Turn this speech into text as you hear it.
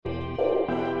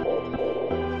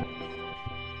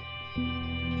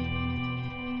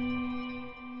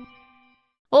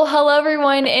Well, hello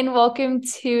everyone, and welcome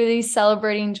to the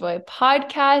Celebrating Joy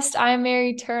podcast. I'm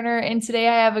Mary Turner, and today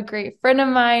I have a great friend of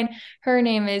mine. Her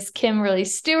name is Kimberly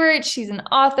Stuart. She's an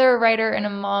author, writer, and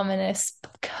a mom and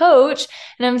coach.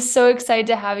 And I'm so excited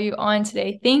to have you on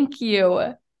today. Thank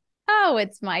you. Oh,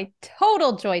 it's my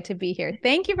total joy to be here.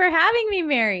 Thank you for having me,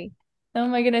 Mary. Oh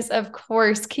my goodness, of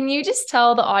course. Can you just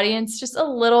tell the audience just a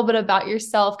little bit about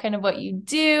yourself, kind of what you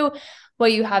do,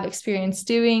 what you have experience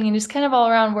doing, and just kind of all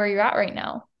around where you're at right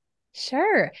now?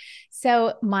 Sure.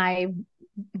 So my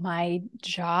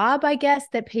job, I guess,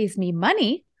 that pays me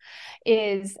money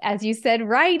is, as you said,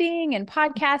 writing and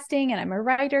podcasting, and I'm a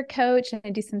writer coach and I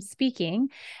do some speaking.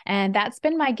 And that's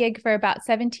been my gig for about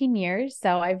 17 years.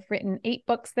 So I've written 8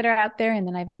 books that are out there, and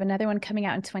then I have another one coming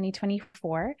out in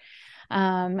 2024.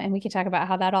 And we can talk about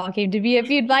how that all came to be if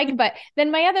you'd like. But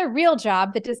then my other real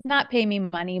job that does not pay me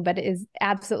money, but is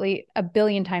absolutely a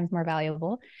billion times more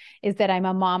valuable, is that I'm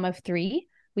a mom of 3.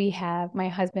 We have my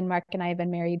husband, Mark, and I have been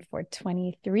married for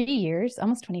 23 years,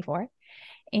 almost 24.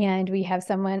 And we have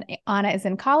someone, Anna is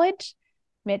in college,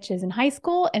 Mitch is in high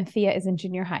school, and Thea is in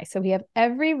junior high. So we have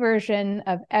every version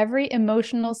of every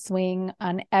emotional swing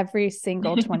on every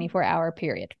single 24-hour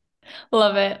period.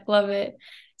 Love it. Love it.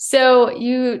 So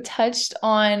you touched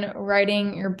on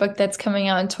writing your book that's coming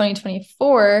out in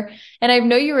 2024. And I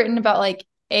know you've written about like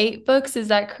 8 books. Is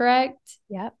that correct?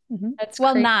 Yep. That's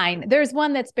Well, crazy. 9. There's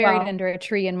one that's buried Wow. under a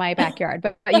tree in my backyard,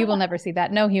 but you will never see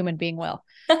that. No human being will.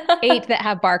 8 that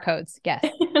have barcodes. Yes.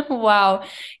 Wow.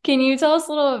 Can you tell us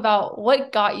a little about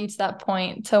what got you to that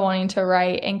point to wanting to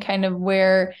write and kind of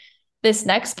where this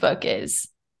next book is?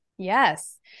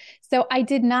 Yes. So I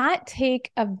did not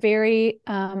take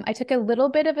I took a little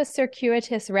bit of a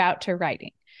circuitous route to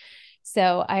writing.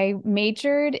 So I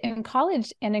majored in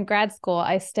college, and in grad school,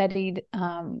 I studied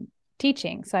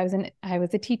teaching. So I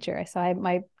was a teacher. So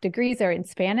my degrees are in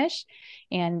Spanish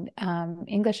and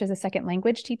English as a second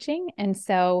language teaching. And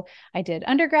so I did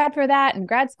undergrad for that and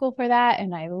grad school for that,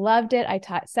 and I loved it. I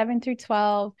taught 7 through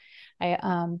 12. I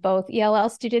both ELL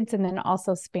students and then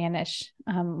also Spanish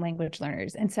language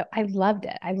learners. And so I loved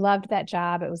it. I loved that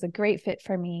job. It was a great fit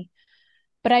for me.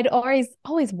 But I'd always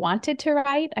wanted to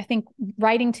write. I think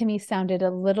writing to me sounded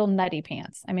a little nutty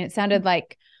pants. I mean, it sounded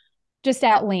like just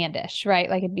outlandish, right?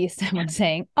 Like it'd be someone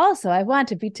saying, also, I want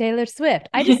to be Taylor Swift.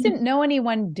 I just didn't know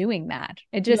anyone doing that.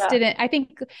 It just Yeah. didn't. I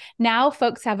think now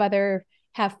folks have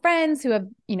friends who have,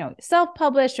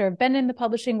 self-published or have been in the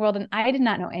publishing world, and I did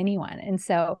not know anyone. And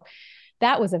so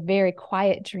that was a very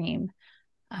quiet dream.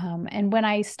 And when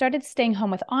I started staying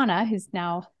home with Anna, who's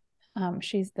now,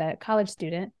 she's the college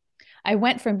student, I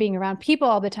went from being around people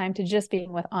all the time to just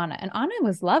being with Anna. And Anna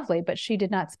was lovely, but she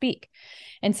did not speak.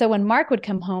 And so when Mark would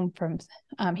come home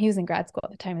he was in grad school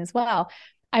at the time as well,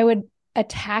 I would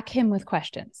attack him with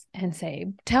questions and say,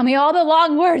 tell me all the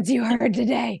long words you heard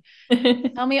today.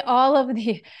 Tell me all of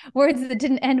the words that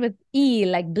didn't end with E,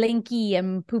 like blinky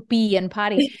and poopy and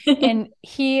potty. And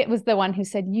he was the one who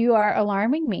said, you are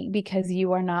alarming me because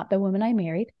you are not the woman I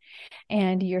married,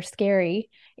 and you're scary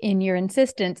in your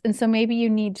insistence. And so maybe you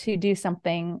need to do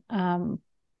something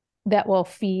that will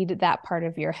feed that part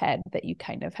of your head that you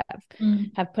kind of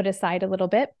Mm. have put aside a little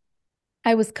bit.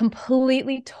 I was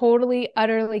completely, totally,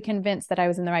 utterly convinced that I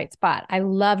was in the right spot. I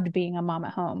loved being a mom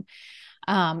at home.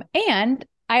 And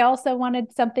I also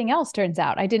wanted something else, turns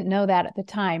out. I didn't know that at the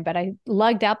time, but I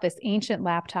lugged out this ancient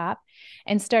laptop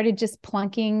and started just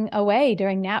plunking away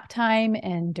during nap time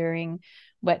and during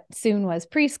what soon was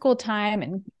preschool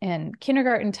time and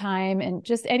kindergarten time. And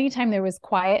just anytime there was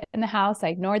quiet in the house, I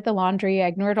ignored the laundry. I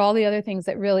ignored all the other things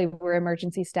that really were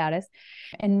emergency status.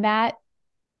 And that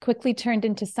quickly turned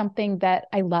into something that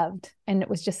I loved. And it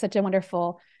was just such a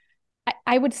wonderful,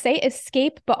 I would say,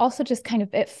 escape, but also just kind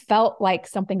of, it felt like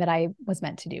something that I was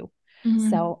meant to do. Mhm.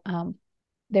 So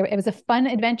it was a fun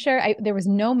adventure. There was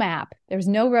no map. There was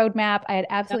no roadmap. I had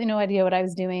absolutely no idea what I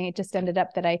was doing. It just ended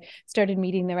up that I started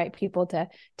meeting the right people to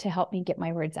help me get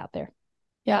my words out there.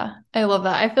 Yeah, I love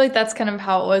that. I feel like that's kind of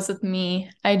how it was with me.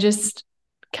 I just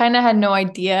kind of had no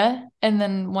idea. And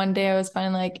then one day I was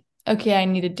finally like, okay, I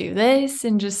need to do this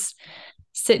and just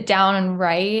sit down and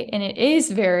write. And it is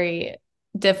very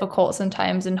difficult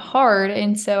sometimes and hard.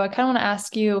 And so I kind of want to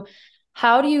ask you,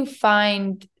 how do you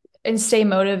find and stay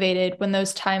motivated when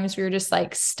those times where you're just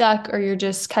like stuck or you're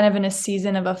just kind of in a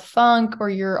season of a funk or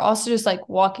you're also just like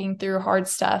walking through hard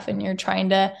stuff and you're trying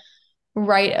to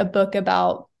write a book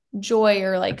about joy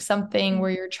or like something where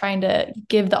you're trying to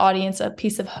give the audience a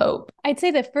piece of hope. I'd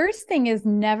say the first thing is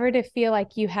never to feel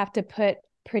like you have to put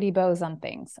pretty bows on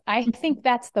things. I think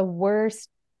that's the worst.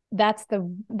 That's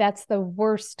the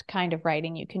worst kind of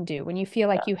writing you can do, when you feel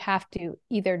like you have to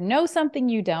either know something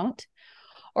you don't,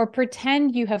 or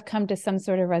pretend you have come to some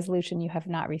sort of resolution you have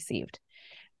not received.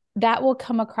 That will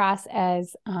come across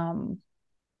as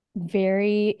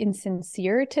very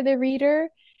insincere to the reader.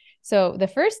 So the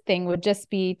first thing would just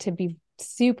be to be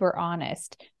super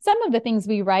honest. Some of the things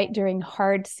we write during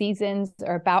hard seasons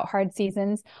or about hard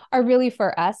seasons are really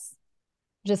for us,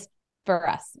 just for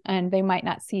us, and they might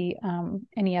not see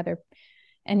any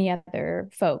other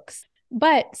folks.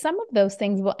 But some of those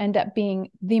things will end up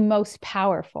being the most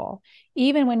powerful.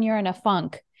 Even when you're in a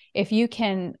funk, if you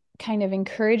can kind of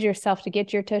encourage yourself to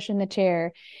get your tush in the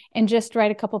chair and just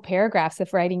write a couple paragraphs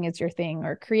if writing is your thing,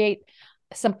 or create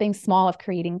something small if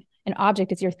creating an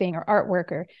object is your thing, or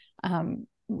artwork, or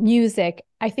music.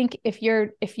 I think if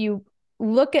you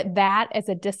look at that as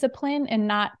a discipline and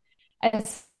not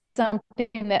as something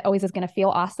that always is going to feel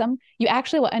awesome, you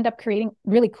actually will end up creating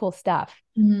really cool stuff.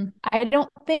 Mm-hmm.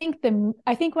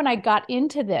 I think when I got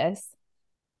into this,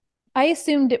 I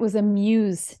assumed it was a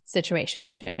muse situation,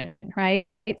 right?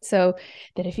 So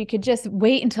that if you could just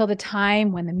wait until the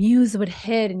time when the muse would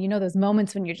hit, and those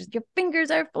moments when your fingers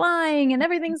are flying and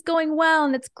everything's going well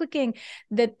and it's clicking,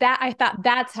 that I thought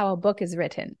that's how a book is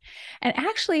written. And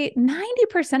actually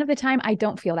 90% of the time, I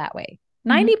don't feel that way.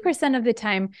 90% of the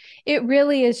time, it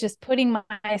really is just putting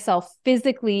myself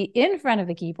physically in front of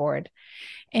the keyboard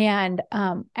and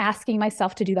asking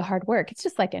myself to do the hard work. It's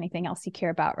just like anything else you care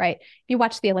about, right? You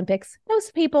watch the Olympics, those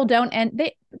people don't,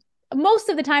 and most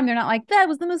of the time they're not like, that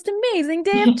was the most amazing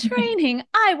day of training,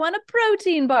 I want a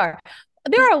protein bar.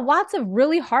 There are lots of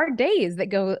really hard days that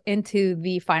go into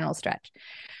the final stretch.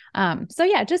 So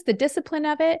yeah, just the discipline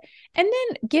of it, and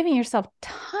then giving yourself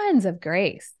tons of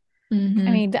grace. Mm-hmm.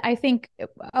 I mean, I think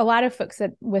a lot of folks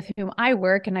with whom I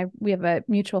work, and we have a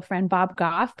mutual friend, Bob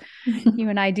Goff, you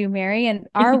and I do, Mary, and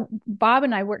Bob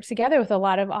and I work together with a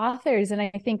lot of authors. And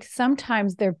I think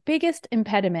sometimes their biggest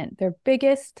impediment, their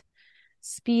biggest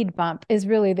speed bump is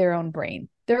really their own brain,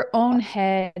 their own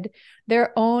head,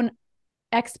 their own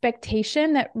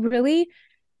expectation that really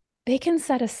they can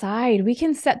set aside. We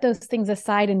can set those things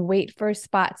aside and wait for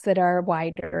spots that are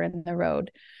wider in the road.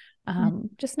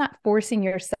 Just not forcing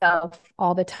yourself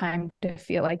all the time to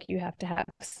feel like you have to have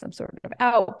some sort of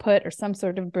output or some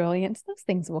sort of brilliance. Those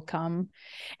things will come.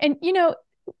 And,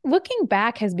 looking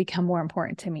back has become more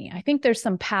important to me. I think there's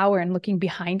some power in looking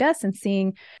behind us and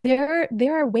seeing there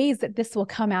are ways that this will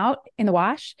come out in the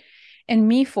wash, and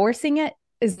me forcing it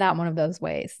is not one of those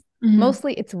ways. Mm-hmm.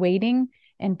 Mostly it's waiting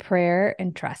and prayer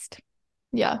and trust.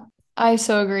 Yeah, I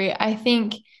so agree. I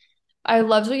think I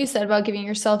loved what you said about giving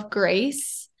yourself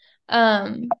grace.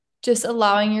 Just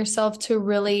allowing yourself to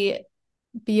really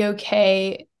be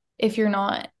okay if you're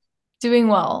not doing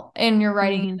well and you're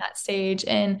writing in that stage.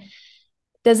 And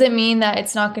doesn't mean that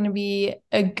it's not going to be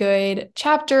a good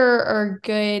chapter or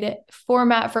good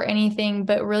format for anything,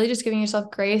 but really just giving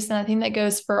yourself grace. And I think that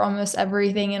goes for almost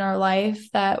everything in our life,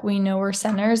 that we know we're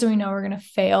sinners and we know we're going to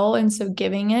fail. And so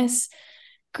giving us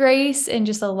grace and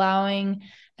just allowing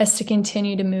us to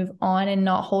continue to move on and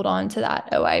not hold on to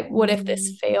that. What if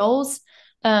this fails?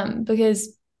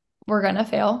 Because we're going to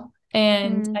fail.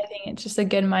 And I think it's just a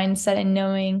good mindset in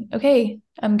knowing, okay,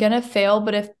 I'm going to fail,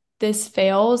 but if this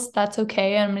fails, that's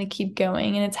okay. I'm going to keep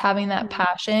going. And it's having that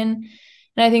passion.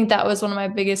 And I think that was one of my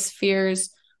biggest fears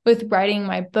with writing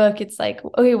my book. It's like,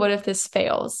 okay, what if this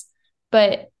fails?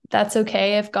 But that's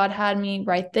okay. If God had me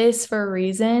write this for a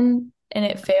reason and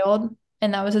it failed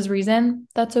and that was his reason,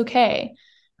 that's okay.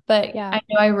 But yeah, I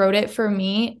know I wrote it for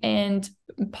me, and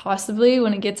possibly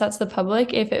when it gets out to the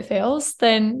public, if it fails,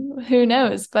 then who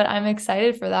knows? But I'm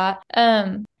excited for that.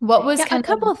 What was a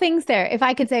couple of things there, if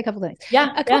I could say a couple of things.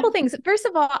 Yeah. A couple of things. First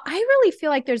of all, I really feel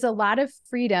like there's a lot of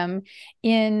freedom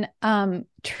in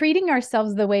treating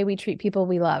ourselves the way we treat people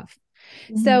we love.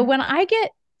 Mm-hmm. So when I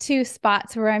get to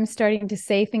spots where I'm starting to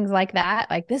say things like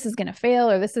that, like this is going to fail,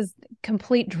 or this is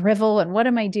complete drivel, and what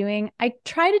am I doing? I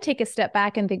try to take a step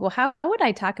back and think, well, how would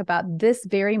I talk about this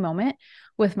very moment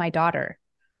with my daughter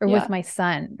or with my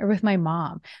son or with my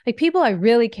mom? Like people I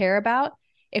really care about.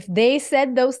 If they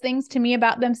said those things to me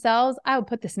about themselves, I would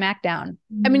put the smack down.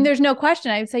 Mm-hmm. I mean, there's no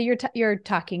question. I would say you're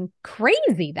talking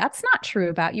crazy. That's not true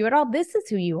about you at all. This is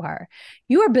who you are.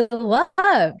 You are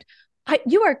beloved.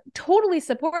 You are totally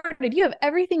supported. You have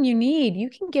everything you need. You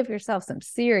can give yourself some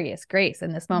serious grace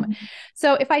in this moment. Mm-hmm.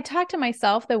 So if I talk to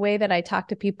myself the way that I talk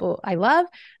to people I love,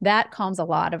 that calms a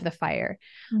lot of the fire.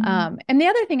 Mm-hmm. And the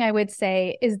other thing I would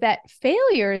say is that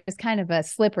failure is kind of a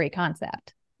slippery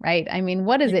concept, right? I mean,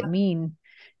 what does it mean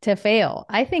to fail?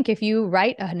 I think if you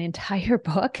write an entire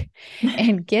book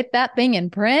and get that thing in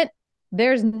print,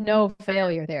 there's no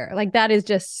failure there. Like that is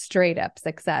just straight up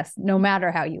success, no matter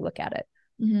how you look at it.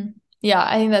 Mm-hmm. Yeah,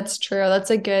 I think that's true. That's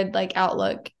a good like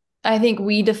outlook. I think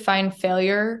we define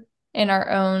failure in our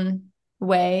own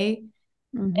way.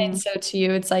 And Mm-hmm. so to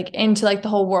you, it's like into like the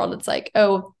whole world, it's like,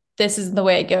 oh, this is the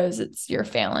way it goes. It's you're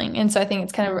failing. And so I think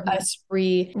it's kind of Mm-hmm. us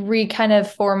re kind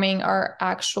of forming our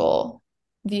actual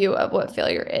view of what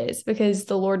failure is, because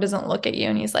the Lord doesn't look at you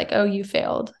and he's like, oh, you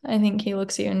failed. I think he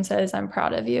looks at you and says, I'm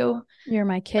proud of you. You're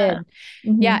my kid.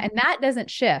 Yeah. Mm-hmm. And that doesn't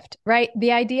shift, right?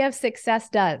 The idea of success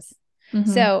does.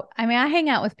 Mm-hmm. So, I mean, I hang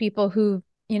out with people who,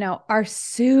 are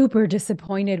super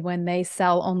disappointed when they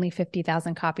sell only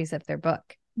 50,000 copies of their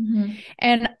book. Mm-hmm.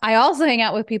 And I also hang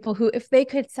out with people who, if they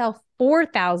could sell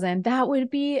 4,000, that would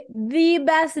be the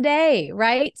best day,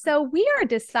 right? So we are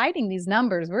deciding these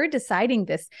numbers. We're deciding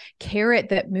this carrot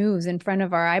that moves in front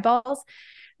of our eyeballs.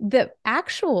 The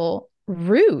actual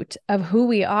root of who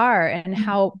we are and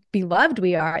how beloved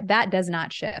we are, that does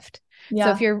not shift. So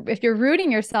Yeah. if you're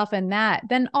rooting yourself in that,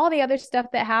 then all the other stuff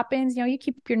that happens, you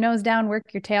keep your nose down,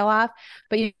 work your tail off,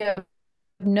 but you have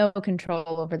no control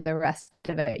over the rest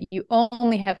of it. You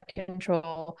only have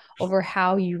control over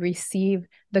how you receive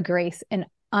the grace and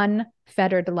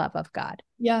unfettered love of God.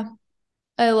 Yeah.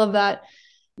 I love that.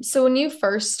 So when you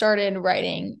first started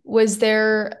writing, was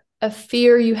there a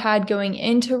fear you had going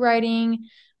into writing,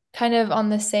 kind of on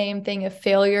the same thing of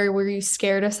failure? Were you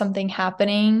scared of something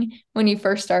happening when you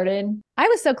first started? I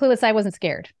was so clueless, I wasn't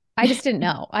scared. I just didn't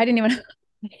know. I didn't even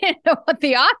I didn't know what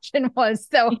the option was.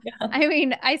 So, Yeah. I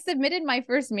mean, I submitted my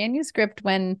first manuscript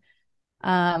when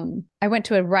I went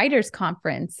to a writer's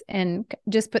conference and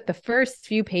just put the first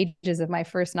few pages of my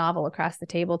first novel across the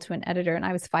table to an editor. And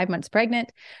I was 5 months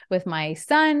pregnant with my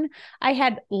son. I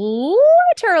had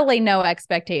literally no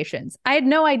expectations. I had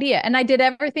no idea. And I did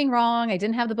everything wrong. I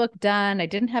didn't have the book done. I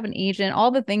didn't have an agent, all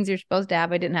the things you're supposed to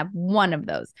have. I didn't have one of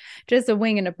those, just a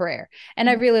wing and a prayer. And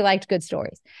I really liked good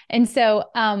stories. And so,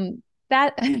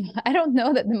 that I don't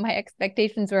know that my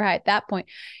expectations were high at that point.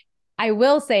 I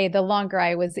will say the longer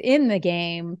I was in the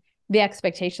game, the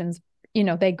expectations,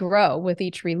 they grow with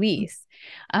each release.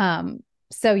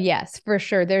 So yes, for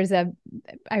sure.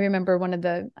 I remember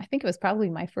I think it was probably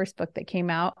my first book that came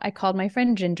out. I called my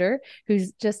friend Ginger,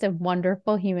 who's just a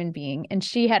wonderful human being. And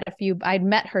I'd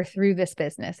met her through this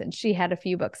business and she had a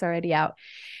few books already out.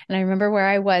 And I remember where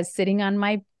I was sitting on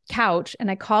my couch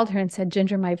and I called her and said,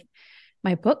 Ginger, my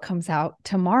book comes out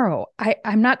tomorrow.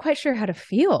 I'm not quite sure how to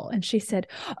feel. And she said,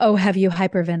 oh, have you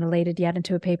hyperventilated yet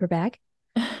into a paper bag?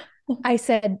 I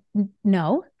said,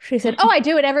 no. She said, oh, I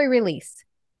do it every release.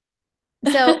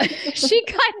 So she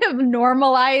kind of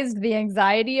normalized the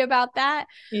anxiety about that,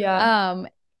 Yeah. um,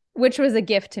 which was a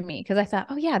gift to me because I thought,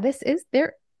 oh yeah,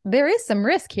 there is some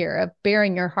risk here of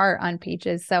bearing your heart on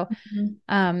pages. So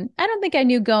Mhm. I don't think I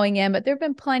knew going in, but there have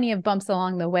been plenty of bumps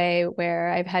along the way where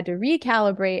I've had to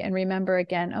recalibrate and remember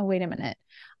again, oh, wait a minute.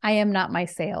 I am not my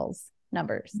sales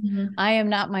numbers. Mhm. I am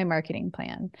not my marketing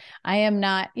plan. I am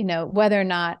not, whether or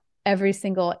not every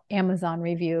single Amazon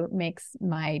review makes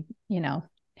my,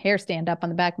 hair stand up on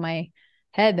the back of my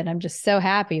head that I'm just so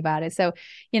happy about it. So,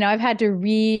 I've had to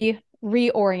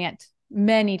reorient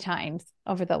many times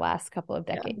over the last couple of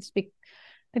Yeah. decades. I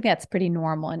think that's pretty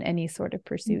normal in any sort of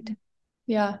pursuit.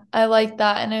 Yeah. I like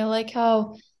that. And I like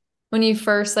how when you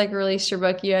first like released your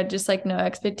book, you had just like no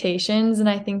expectations. And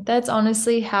I think that's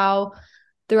honestly how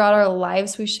throughout our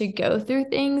lives we should go through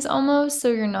things almost.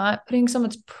 So you're not putting so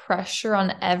much pressure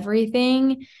on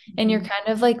everything and you're Mhm. kind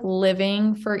of like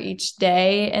living for each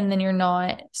day. And then you're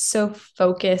not so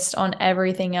focused on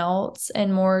everything else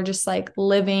and more just like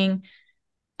living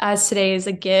as today is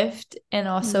a gift and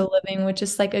also living with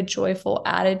just like a joyful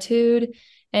attitude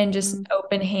and just Mm-hmm.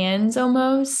 open hands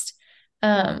almost,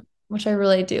 Yeah. which I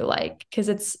really do like because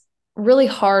it's really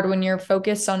hard when you're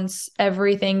focused on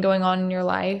everything going on in your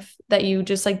life that you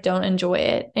just like don't enjoy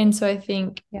it. And so I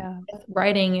think Yeah. with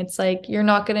writing, it's like you're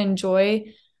not going to enjoy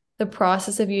the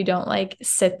process if you don't like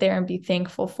sit there and be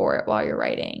thankful for it while you're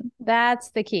writing.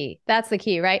 That's the key. That's the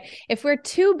key, right? If we're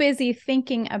too busy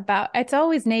thinking about it's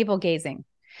always navel gazing.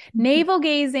 Navel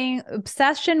gazing,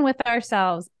 obsession with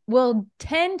ourselves will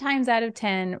 10 times out of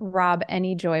 10 rob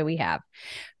any joy we have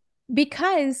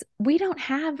because we don't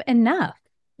have enough,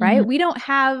 Mhm. right? We don't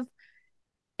have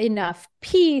enough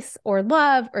peace or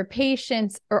love or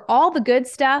patience or all the good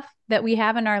stuff that we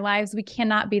have in our lives. We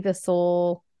cannot be the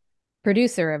sole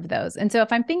producer of those. And so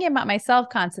if I'm thinking about myself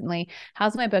constantly,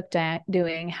 how's my book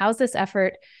doing? How's this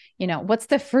effort? What's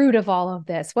the fruit of all of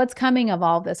this? What's coming of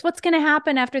all of this? What's going to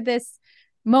happen after this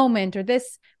moment or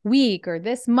this week or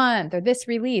this month or this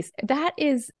release, that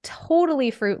is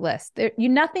totally fruitless.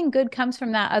 Nothing good comes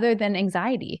from that other than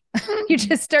anxiety. You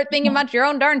just start thinking about your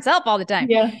own darn self all the time.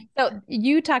 Yeah. So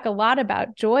you talk a lot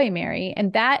about joy, Mary,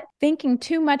 and that thinking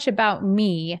too much about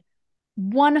me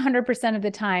 100% of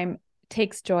the time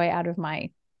takes joy out of my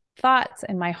thoughts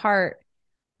and my heart.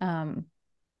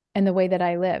 And the way that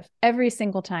I live every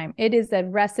single time. It is a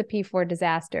recipe for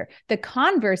disaster. The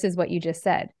converse is what you just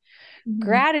said. Mm-hmm.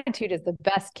 Gratitude is the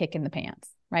best kick in the pants,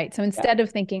 right? So instead of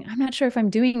thinking, I'm not sure if I'm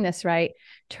doing this right,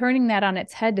 turning that on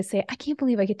its head to say, I can't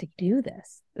believe I get to do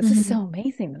this. This is so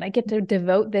amazing that I get to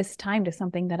devote this time to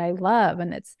something that I love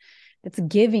and that's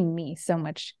giving me so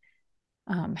much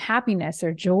happiness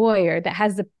or joy, or that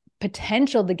has the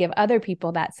potential to give other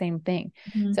people that same thing.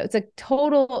 So it's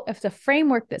a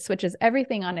framework that switches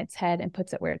everything on its head and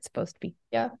puts it where it's supposed to be.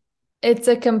 Yeah. It's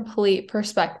a complete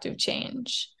perspective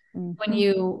change when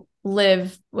you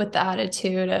live with the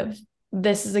attitude of,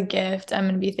 this is a gift, I'm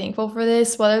going to be thankful for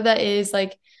this, whether that is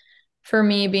like, for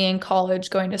me being in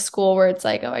college, going to school where it's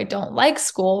like, oh, I don't like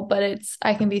school, but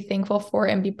I can be thankful for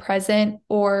it and be present.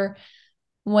 Or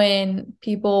when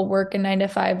people work a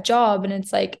 9-to-5 job and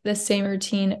it's like the same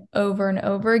routine over and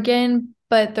over again,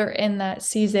 but they're in that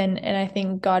season. And I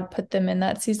think God put them in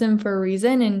that season for a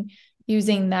reason, and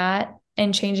using that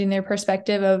and changing their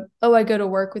perspective of, oh, I go to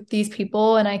work with these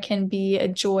people and I can be a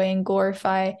joy and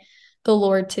glorify the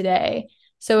Lord today.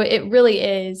 So it really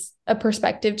is a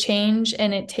perspective change,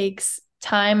 and it takes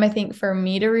time, I think, for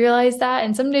me to realize that.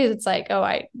 And some days it's like, oh,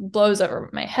 it blows over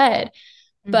my head.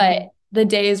 But the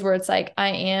days where it's like, I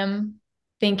am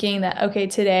thinking that, okay,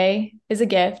 today is a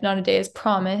gift, not a day is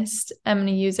promised. I'm going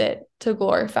to use it to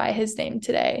glorify his name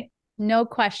today. No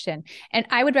question. And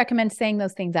I would recommend saying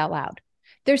those things out loud.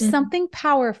 There's something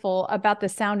powerful about the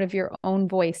sound of your own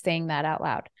voice saying that out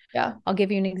loud. Yeah. I'll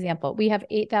give you an example. We have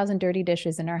 8,000 dirty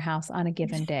dishes in our house on a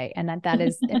given day, and that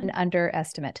is an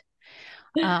underestimate.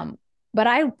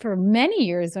 But for many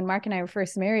years, when Mark and I were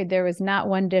first married, there was not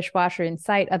one dishwasher in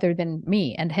sight other than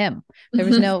me and him. There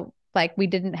was no, we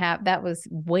didn't have, that was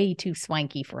way too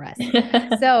swanky for us.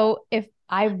 So if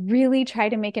I really try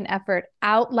to make an effort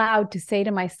out loud to say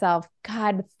to myself,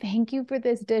 God, thank you for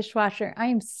this dishwasher. I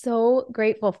am so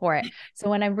grateful for it. So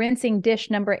when I'm rinsing dish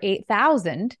number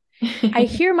 8,000, I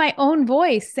hear my own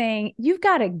voice saying, you've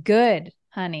got it good,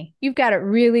 honey. You've got it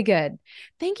really good.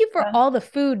 Thank you for all the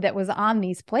food that was on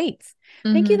these plates.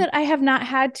 Thank you that I have not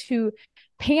had to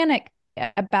panic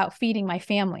about feeding my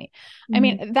family. I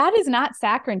mean, that is not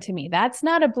saccharine to me. That's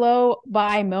not a blow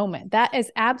by moment. That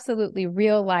is absolutely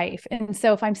real life. And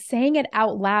so if I'm saying it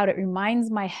out loud, it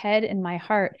reminds my head and my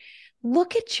heart,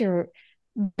 look at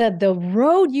the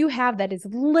road you have that is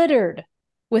littered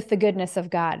with the goodness of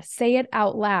God. Say it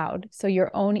out loud so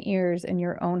your own ears and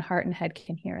your own heart and head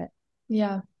can hear it.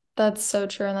 Yeah, that's so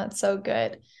true. And that's so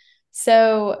good.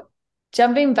 So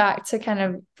jumping back to kind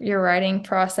of your writing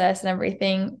process and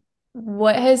everything,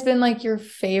 what has been like your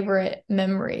favorite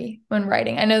memory when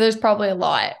writing? I know there's probably a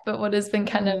lot, but what has been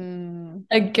kind of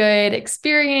a good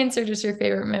experience or just your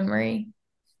favorite memory?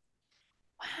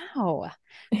 Wow.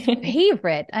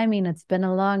 Favorite. I mean, it's been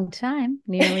a long time,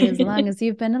 nearly as long as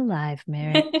you've been alive,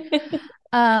 Mary.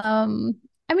 I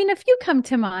mean, a few come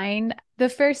to mind. The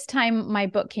first time my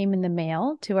book came in the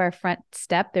mail to our front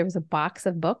step, there was a box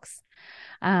of books.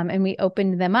 And we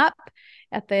opened them up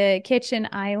at the kitchen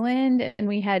island, and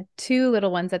we had 2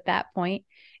 little ones at that point.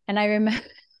 And I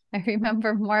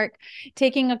remember Mark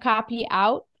taking a copy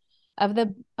out of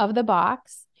the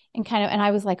box and and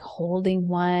I was like holding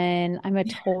one. I'm a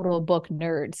total book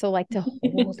nerd. So to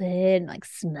hold it and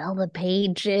smell the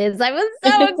pages. I was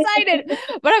so excited,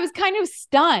 but I was kind of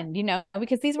stunned,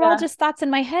 because these were all just thoughts in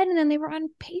my head. And then they were on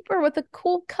paper with a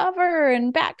cool cover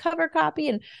and back cover copy.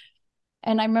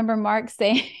 And I remember Mark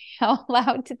saying out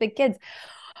loud to the kids,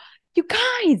 you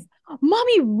guys,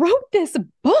 Mommy wrote this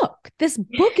book. This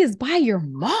book is by your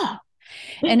mom.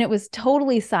 And it was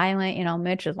totally silent.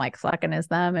 Mitch is sucking his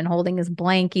thumb and holding his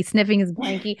blankie, sniffing his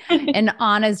blankie. And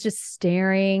Anna's just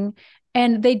staring.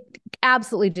 And they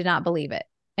absolutely did not believe it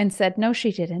and said, no,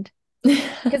 she didn't.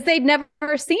 Because they'd never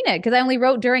seen it, because I only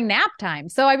wrote during nap time.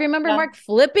 So I remember Mark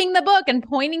flipping the book and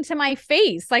pointing to my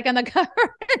face on the cover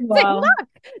and saying, look,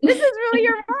 this is really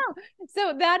your mom.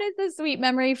 So that is a sweet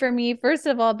memory for me, first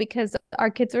of all, because our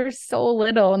kids were so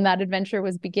little and that adventure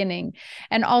was beginning.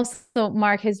 And also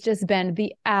Mark has just been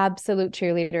the absolute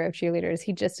cheerleader of cheerleaders.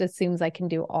 He just assumes I can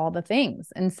do all the things.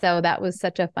 And so that was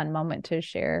such a fun moment to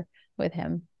share with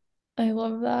him. I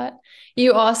love that.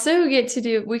 You also get to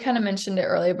do, we kind of mentioned it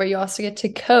earlier, but you also get to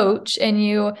coach,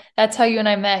 and that's how you and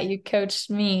I met. You coached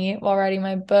me while writing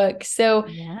my book. So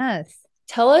yes,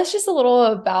 tell us just a little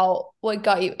about what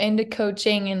got you into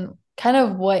coaching and kind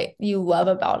of what you love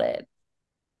about it.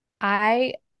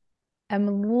 I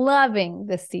am loving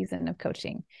this season of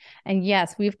coaching. And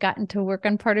yes, we've gotten to work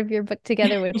on part of your book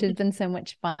together, which has been so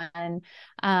much fun.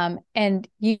 And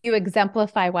you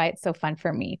exemplify why it's so fun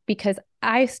for me, because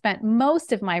I spent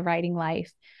most of my writing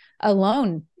life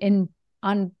alone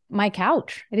on my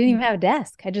couch. I didn't even have a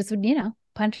desk. I just would,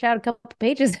 punch out a couple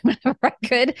pages whenever I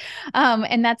could.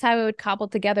 And that's how I would cobble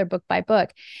together book by book.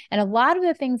 And a lot of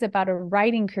the things about a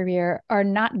writing career are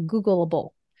not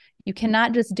Googleable. You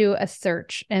cannot just do a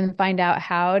search and find out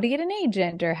how to get an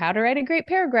agent or how to write a great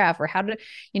paragraph or how to,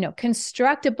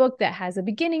 construct a book that has a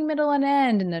beginning, middle, and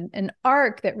end and an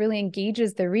arc that really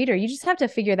engages the reader. You just have to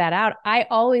figure that out. I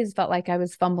always felt like I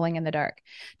was fumbling in the dark,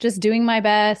 just doing my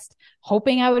best,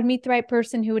 hoping I would meet the right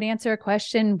person who would answer a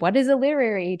question. What is a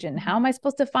literary agent? How am I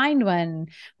supposed to find one?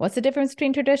 What's the difference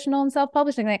between traditional and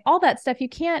self-publishing? Like all that stuff. You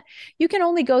can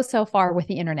only go so far with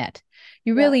the internet.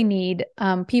 You Yeah. really need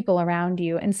people around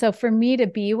you. And so for me to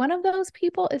be one of those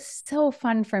people is so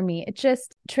fun for me. It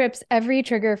just trips every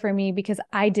trigger for me because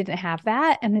I didn't have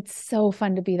that. And it's so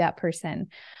fun to be that person.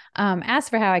 As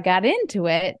for how I got into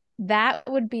it, that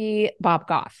would be Bob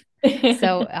Goff.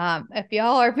 So if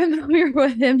y'all are familiar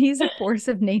with him, he's a force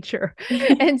of nature.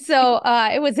 And so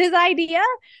it was his idea.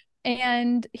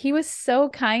 And he was so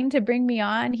kind to bring me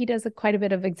on. He does quite a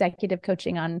bit of executive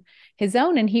coaching on his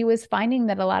own. And he was finding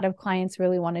that a lot of clients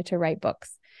really wanted to write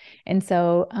books. And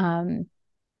so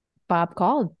Bob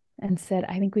called and said,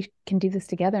 I think we can do this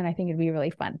together. And I think it'd be really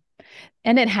fun.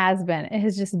 And it has been. It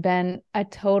has just been a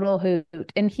total hoot.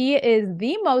 And he is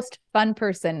the most fun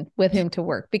person with whom to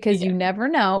work because you never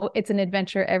know. It's an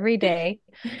adventure every day.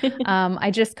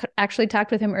 I just actually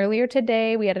talked with him earlier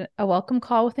today. We had a welcome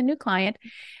call with a new client,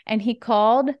 and he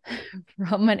called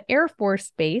from an Air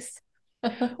Force base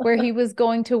where he was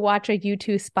going to watch a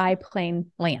U-2 spy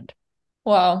plane land.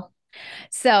 Wow.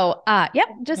 So,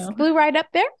 just flew right up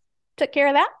there, took care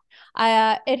of that.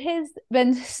 It has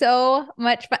been so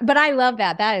much fun, but I love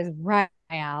that. That is right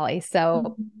my alley.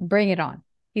 So bring it on.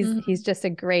 He's just a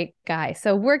great guy.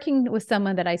 So working with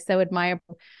someone that I so admire,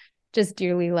 just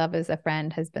dearly love as a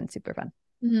friend, has been super fun.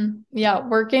 Yeah,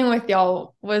 working with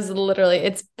y'all was literally,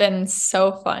 it's been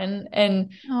so fun.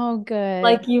 And Oh, good.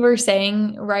 like you were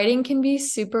saying, writing can be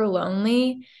super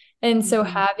lonely. And so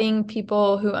having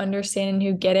people who understand and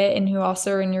who get it and who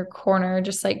also are in your corner,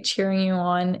 just like cheering you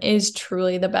on, is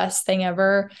truly the best thing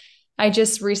ever. I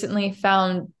just recently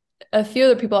found a few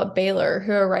other people at Baylor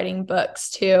who are writing books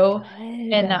too.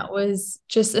 Good. And that was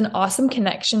just an awesome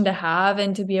connection to have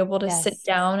and to be able to sit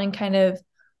down and kind of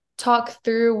talk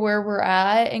through where we're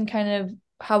at and kind of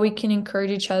how we can encourage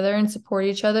each other and support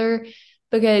each other.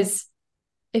 Because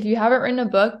if you haven't written a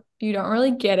book, you don't really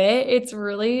get it.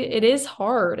 It is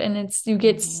hard and you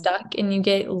get stuck and you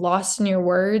get lost in your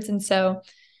words. And so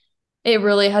it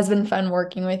really has been fun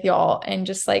working with y'all and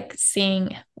just like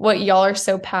seeing what y'all are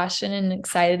so passionate and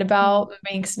excited about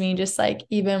makes me just like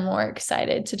even more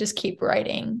excited to just keep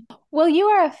writing. Well, you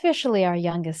are officially our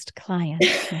youngest client,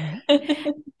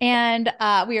 Mary. And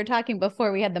we were talking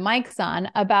before we had the mics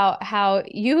on about how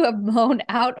you have blown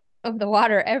out of the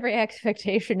water every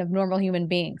expectation of normal human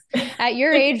beings. At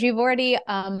your age, you've already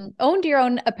owned your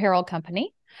own apparel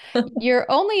company. You're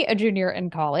only a junior in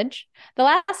college. The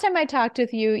last time I talked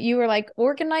with you, you were like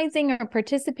organizing or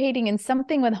participating in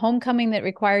something with homecoming that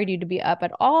required you to be up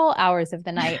at all hours of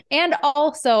the night, and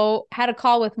also had a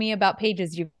call with me about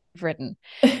pages you've written.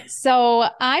 So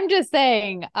I'm just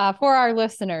saying, for our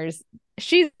listeners,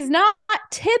 she's not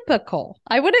typical.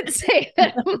 I wouldn't say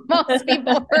that most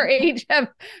people her age have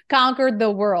conquered the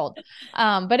world.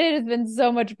 But it has been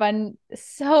so much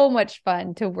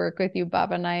fun to work with you,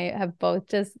 Bob. And I have both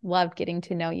just loved getting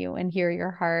to know you and hear your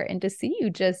heart and to see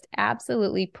you just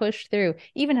absolutely push through.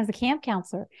 Even as a camp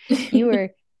counselor, you were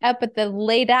up at the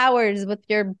late hours with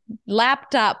your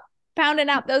laptop pounding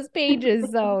out those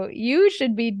pages. So you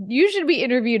should be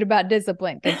interviewed about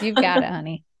discipline because you've got it,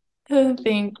 honey.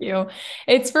 Thank you.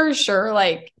 It's for sure.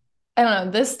 Like, I don't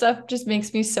know, this stuff just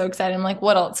makes me so excited. I'm like,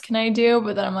 what else can I do?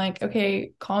 But then I'm like,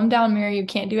 okay, calm down, Mary. You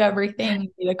can't do everything.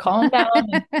 You need to calm down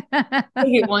and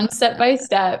take it one step by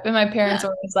step. And my parents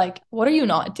are always like, what are you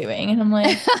not doing? And I'm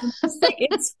like,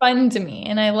 it's fun to me.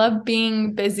 And I love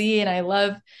being busy and I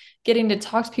love getting to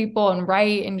talk to people and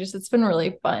write and just, it's been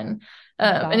really fun.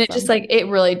 Awesome. And it just like, it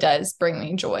really does bring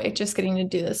me joy just getting to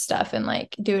do this stuff and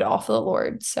like do it all for the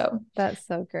Lord. So that's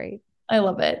so great. I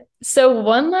love it. So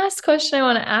one last question I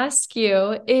want to ask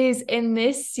you is, in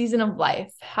this season of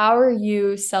life, how are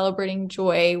you celebrating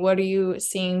joy? What are you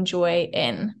seeing joy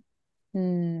in?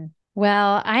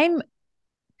 Well, I'm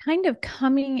kind of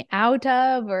coming out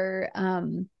of, or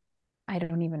I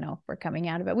don't even know if we're coming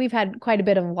out of it. We've had quite a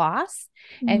bit of loss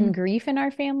Mhm. and grief in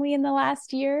our family in the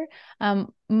last year.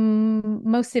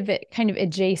 Most of it kind of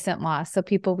adjacent loss. So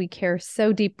people we care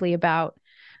so deeply about,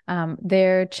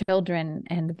 their children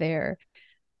and their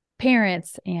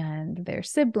parents and their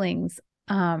siblings,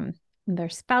 and their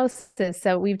spouses.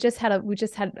 So we just had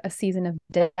a season of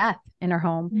death in our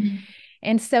home. Mhm.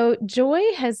 And so joy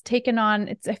has taken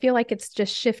on, I feel like it's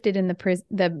just shifted in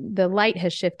the light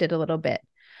has shifted a little bit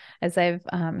as I've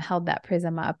held that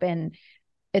prism up. And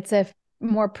it's a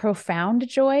more profound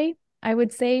joy, I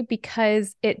would say,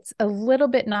 because it's a little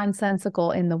bit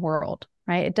nonsensical in the world,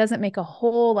 right? It doesn't make a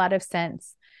whole lot of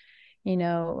sense,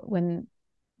 when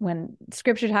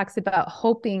scripture talks about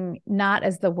hoping not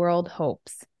as the world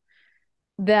hopes.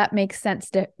 That makes sense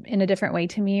in a different way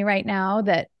to me right now.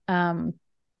 That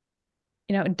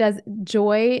does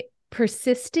joy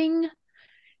persisting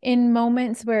in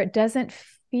moments where it doesn't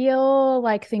feel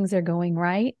like things are going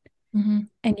right. Mhm.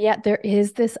 And yet there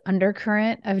is this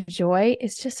undercurrent of joy.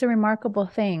 It's just a remarkable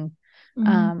thing. Mhm.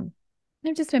 Um,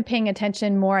 I've just been paying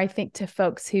attention more, I think, to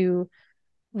folks who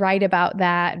write about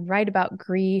that, write about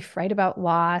grief, write about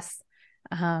loss.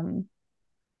 Um,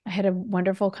 I had a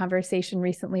wonderful conversation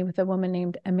recently with a woman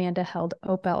named Amanda Held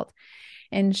Opelt,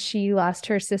 and she lost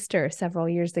her sister several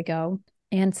years ago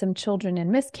and some children in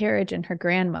miscarriage and her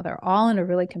grandmother, all in a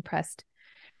really compressed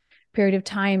period of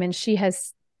time. And she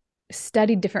has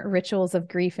studied different rituals of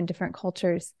grief in different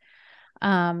cultures.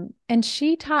 And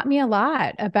she taught me a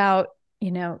lot about,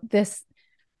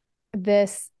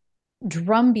 this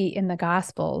drumbeat in the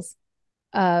Gospels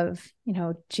of,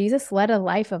 Jesus led a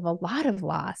life of a lot of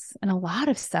loss and a lot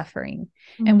of suffering.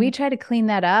 And we Mhm. try to clean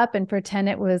that up and pretend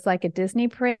it was like a Disney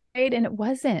parade, and it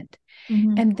wasn't.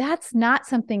 Mhm. And that's not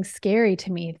something scary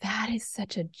to me. That is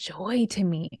such a joy to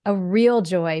me, a real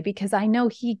joy, because I know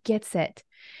he gets it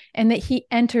and that he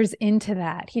enters into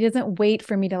that. He doesn't wait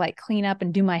for me to like clean up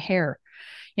and do my hair.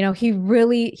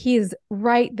 He is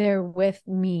right there with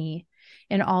me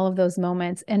in all of those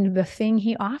moments. And the thing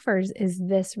he offers is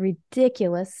this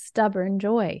ridiculous, stubborn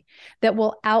joy that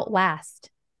will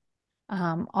outlast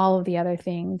all of the other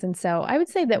things. And so I would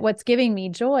say that what's giving me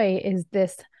joy is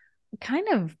this kind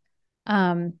of,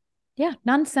 um,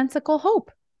 nonsensical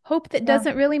hope that Yeah.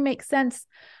 doesn't really make sense,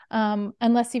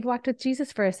 unless you've walked with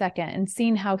Jesus for a second and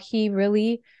seen how he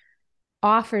really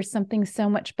offers something so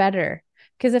much better.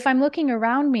 Because if I'm looking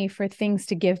around me for things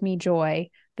to give me joy,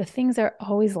 the things are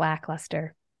always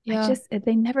lackluster. Yeah.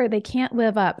 They can't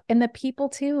live up. And the people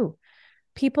too.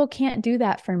 People can't do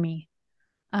that for me.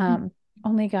 Um,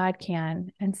 Only God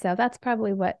can. And so that's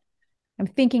probably what I'm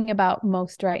thinking about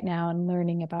most right now and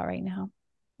learning about right now.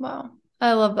 Wow.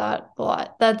 I love that a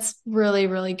lot. That's really,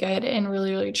 really good and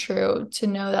really, really true to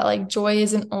know that like joy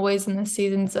isn't always in the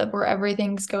seasons of where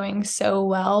everything's going so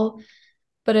well,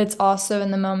 but it's also in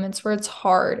the moments where it's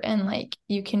hard and like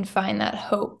you can find that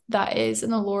hope that is in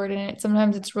the Lord. And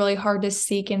sometimes it's really hard to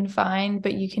seek and find,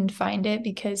 but you can find it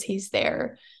because He's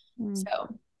there. Mm.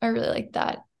 So I really like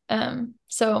that.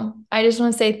 So I just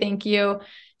want to say thank you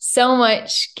so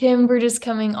much, Kim, for just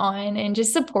coming on and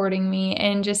just supporting me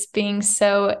and just being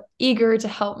so eager to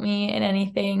help me in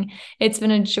anything. It's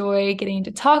been a joy getting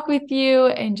to talk with you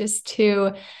and just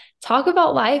to talk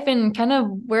about life and kind of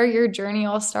where your journey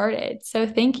all started. So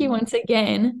thank you once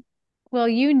again. Well,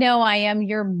 I am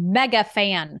your mega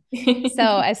fan.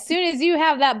 So as soon as you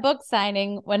have that book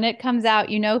signing, when it comes out,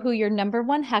 you know who your number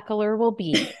one heckler will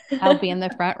be. I'll be in the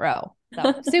front row.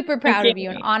 So super I proud of can't you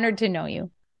and wait. honored to know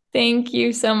you. Thank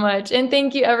you so much. And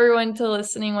thank you everyone to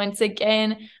listening once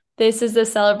again. This is the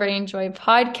Celebrating Joy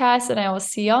podcast, and I will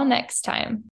see y'all next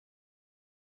time.